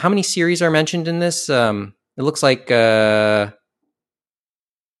 how many series are mentioned in this? It looks like 7,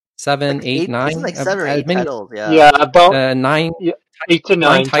 like 8, 9. Isn't like 7 or 8 titles, yeah. Yeah, about 9. Yeah, 8 to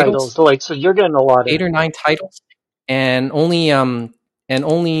 9 titles. So you're getting a lot of 8 or 9 titles, and only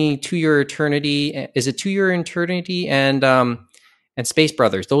To Your Eternity. Is it To Your Eternity and Space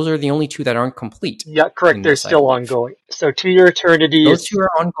Brothers? Those are the only two that aren't complete. Yeah, correct. They're still ongoing. So To Your Eternity, those two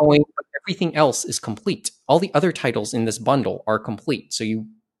are ongoing, but everything else is complete. All the other titles in this bundle are complete. So you,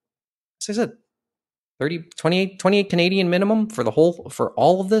 as I said, 28 Canadian minimum for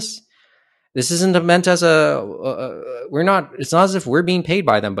all of this. This isn't meant as it's not as if we're being paid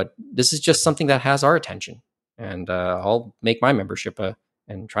by them, but this is just something that has our attention. And I'll make my membership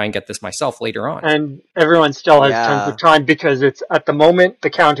and try and get this myself later on. And everyone still has tons of time, because it's, at the moment, the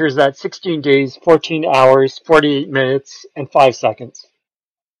counter's at 16 days, 14 hours, 48 minutes, and 5 seconds.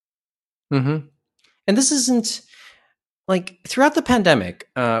 Mm-hmm. And this isn't, like, throughout the pandemic,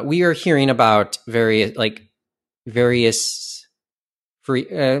 we are hearing about various free,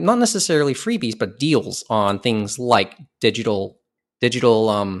 not necessarily freebies, but deals on things like digital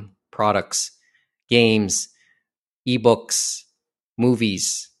products, games, ebooks,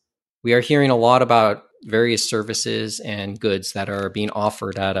 movies. We are hearing a lot about various services and goods that are being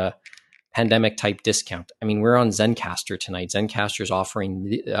offered at a pandemic type discount. I mean, we're on Zencastr tonight. Zencastr is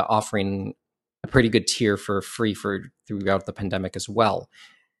offering a pretty good tier for free throughout the pandemic as well.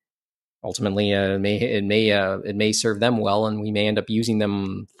 Ultimately, it may serve them well, and we may end up using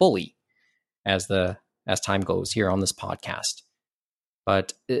them fully as time goes here on this podcast.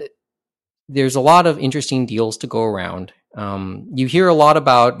 but there's a lot of interesting deals to go around. You hear a lot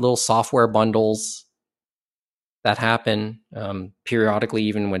about little software bundles that happen periodically,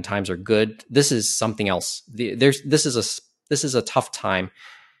 even when times are good. This is something else. This is a tough time.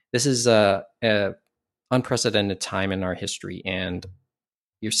 This is a unprecedented time in our history, and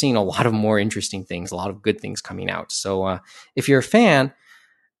you're seeing a lot of more interesting things, a lot of good things coming out. So if you're a fan,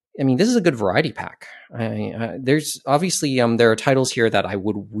 I mean, this is a good variety pack. There's obviously there are titles here that I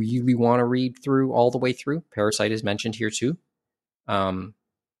would really want to read through all the way through. Parasite is mentioned here too.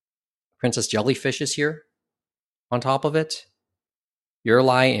 Princess Jellyfish is here on top of it.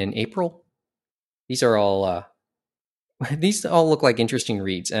 Yurlai in April. These are all these all look like interesting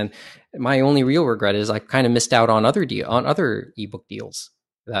reads. And my only real regret is I kind of missed out on other ebook deals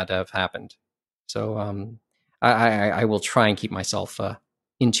that have happened. So I will try and keep myself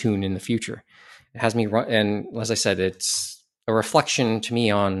in tune in the future. It has me run, and as I said, it's a reflection to me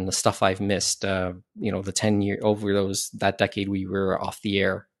on the stuff I've missed. The 10 year over that decade we were off the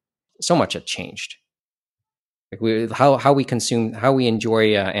air. So much had changed. Like how we consume, how we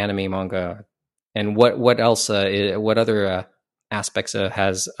enjoy anime, manga, and what else, what other aspects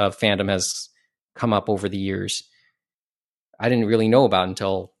has of fandom has come up over the years. I didn't really know about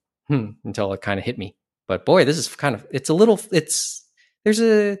until it kind of hit me. But boy, this is there's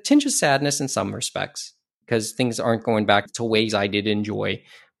a tinge of sadness in some respects because things aren't going back to ways I did enjoy.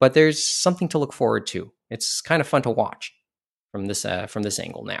 But there's something to look forward to. It's kind of fun to watch from this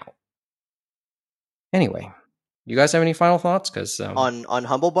angle now. Anyway, you guys have any final thoughts? Because on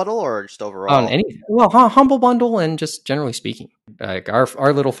Humble Bundle or just overall? On any Humble Bundle and just generally speaking, like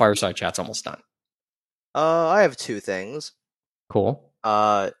our little fireside chat's almost done. I have two things. Cool.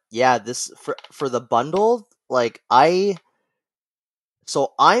 Yeah, this for the bundle, like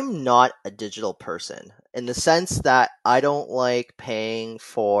so I'm not a digital person in the sense that I don't like paying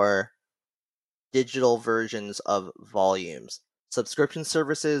for digital versions of volumes. Subscription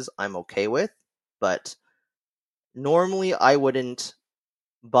services I'm okay with, but normally I wouldn't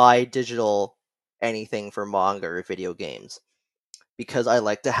buy digital anything for manga or video games because I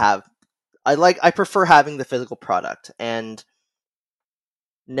prefer having the physical product. And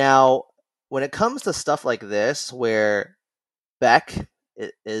now when it comes to stuff like this where Beck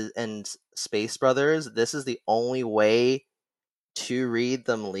is and Space Brothers, this is the only way to read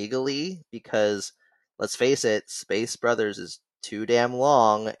them legally because let's face it, Space Brothers is too damn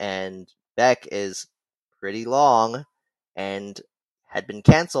long and Beck is pretty long and had been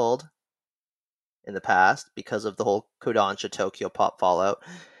cancelled in the past because of the whole Kodansha Tokyo Pop fallout.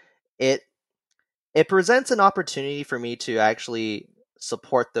 It presents an opportunity for me to actually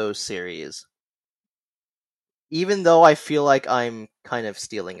support those series, even though I feel like I'm kind of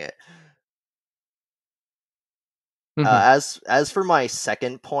stealing it. Mm-hmm. As for my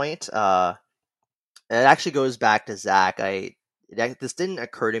second point, it actually goes back to Zach. This didn't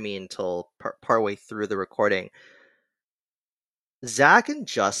occur to me until partway through the recording. Zach and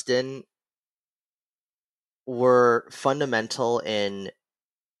Justin were fundamental in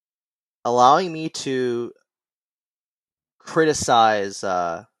allowing me to criticize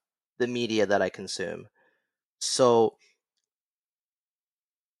the media that I consume. So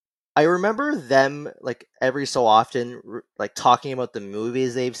I remember them like every so often like talking about the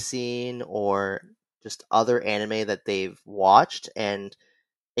movies they've seen or just other anime that they've watched and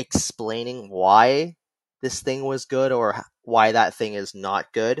explaining why this thing was good or why that thing is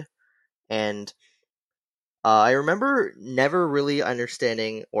not good. And I remember never really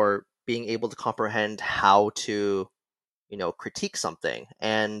understanding or being able to comprehend how to, critique something.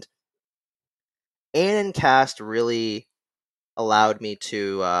 And Anon Cast really allowed me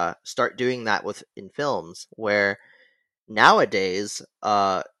to start doing that in films, where nowadays,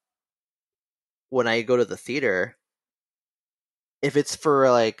 when I go to the theater, if it's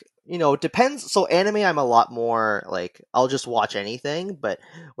for like, depends. So anime, I'm a lot more like, I'll just watch anything. But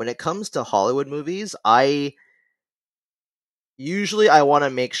when it comes to Hollywood movies, I want to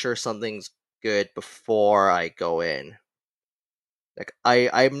make sure something's good before I go in. Like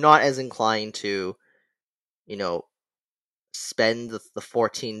I'm not as inclined to, spend the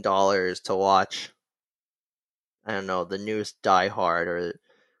 $14 to watch, I don't know, the newest Die Hard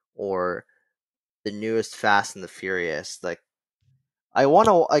or the newest Fast and the Furious. Like I want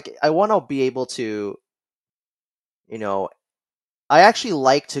to be able to, I actually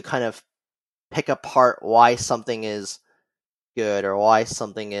like to kind of pick apart why something is good or why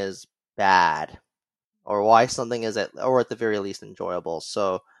something is bad or why something is at the very least enjoyable.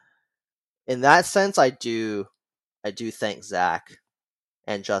 So in that sense, I do thank Zach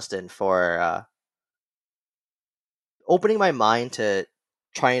and Justin for opening my mind to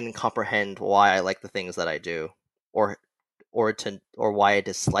try and comprehend why I like the things that I do, or why I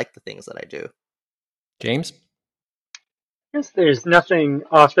dislike the things that I do. James? I guess there's nothing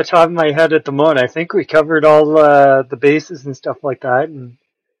off the top of my head at the moment. I think we covered all the bases and stuff like that, and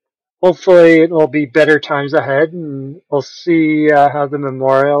hopefully it will be better times ahead, and we'll see how the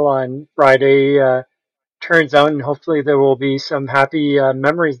memorial on Friday turns out, and hopefully there will be some happy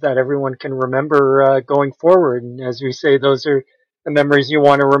memories that everyone can remember going forward. And as we say, those are the memories you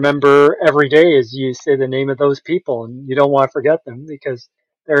want to remember every day as you say the name of those people, and you don't want to forget them because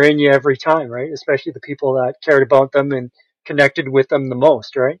they're in you every time, right? Especially the people that cared about them and connected with them the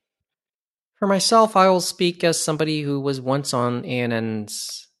most, right? For myself, I will speak as somebody who was once on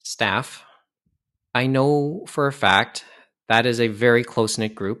ANN's staff. I know for a fact that is a very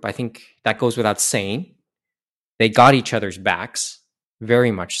close-knit group. I think that goes without saying. They got each other's backs, very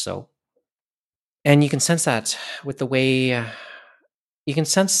much so. And you can sense that with the way... you can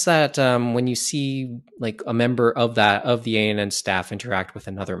sense that when you see like a member of the ANN staff interact with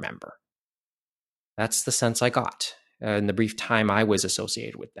another member. That's the sense I got in the brief time I was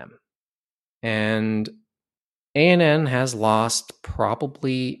associated with them. And ANN has lost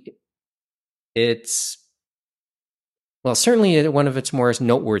probably certainly one of its more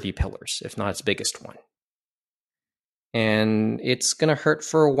noteworthy pillars, if not its biggest one. And it's going to hurt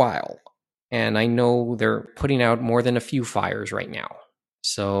for a while. And I know they're putting out more than a few fires right now.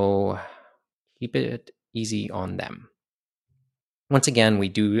 So keep it easy on them. Once again, we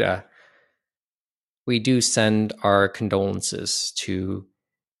do send our condolences to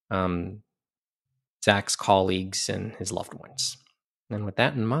Zach's colleagues and his loved ones. And with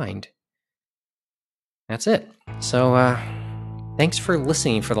that in mind, that's it. So thanks for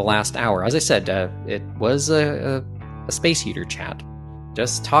listening for the last hour. As I said, it was a space heater chat.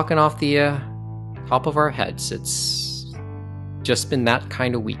 Just talking off the top of our heads. It's just been that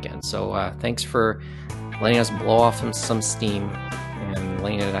kind of weekend. So thanks for letting us blow off some steam and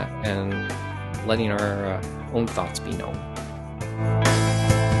letting our own thoughts be known.